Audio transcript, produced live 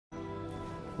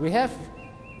We have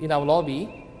in our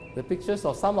lobby the pictures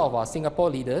of some of our Singapore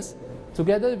leaders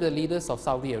together with the leaders of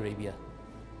Saudi Arabia.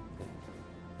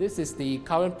 This is the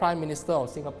current Prime Minister of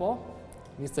Singapore,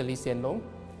 Mr. Lee Hsien Loong.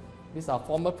 This is our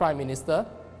former Prime Minister,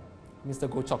 Mr.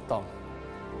 Goh Chok Tong.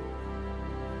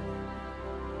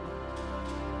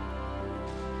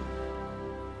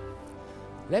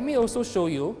 Let me also show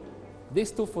you these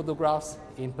two photographs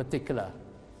in particular.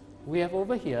 We have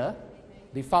over here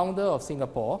the founder of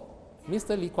Singapore,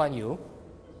 Mr. Lee Kuan Yew,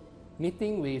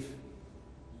 meeting with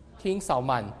King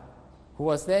Salman, who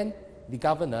was then the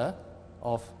governor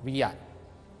of Riyadh.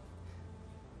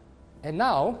 And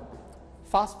now,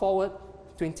 fast forward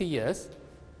 20 years,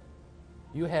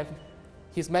 you have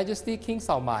His Majesty King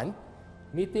Salman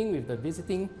meeting with the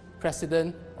visiting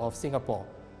President of Singapore,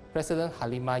 President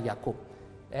Halimah Yacob.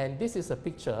 And this is a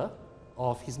picture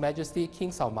of His Majesty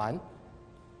King Salman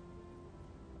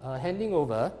handing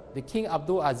over the King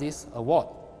Abdul Aziz Award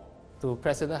to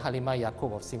President Halimah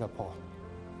Yacob of Singapore.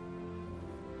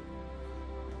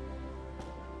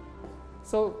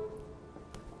 So,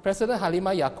 President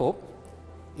Halimah Yacob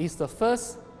is the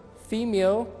first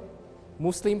female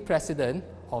Muslim president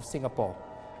of Singapore.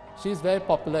 She is very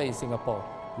popular in Singapore.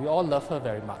 We all love her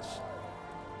very much.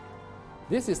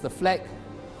 This is the flag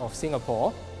of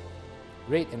Singapore,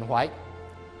 red and white.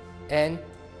 And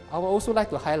I would also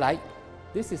like to highlight,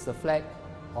 this is the flag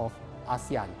of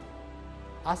ASEAN.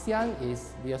 ASEAN is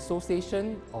the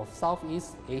Association of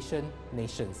Southeast Asian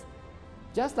Nations.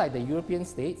 Just like the European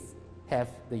states have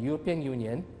the European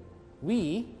Union,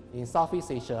 we in Southeast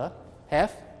Asia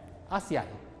have ASEAN.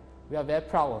 We are very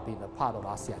proud of being a part of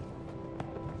ASEAN.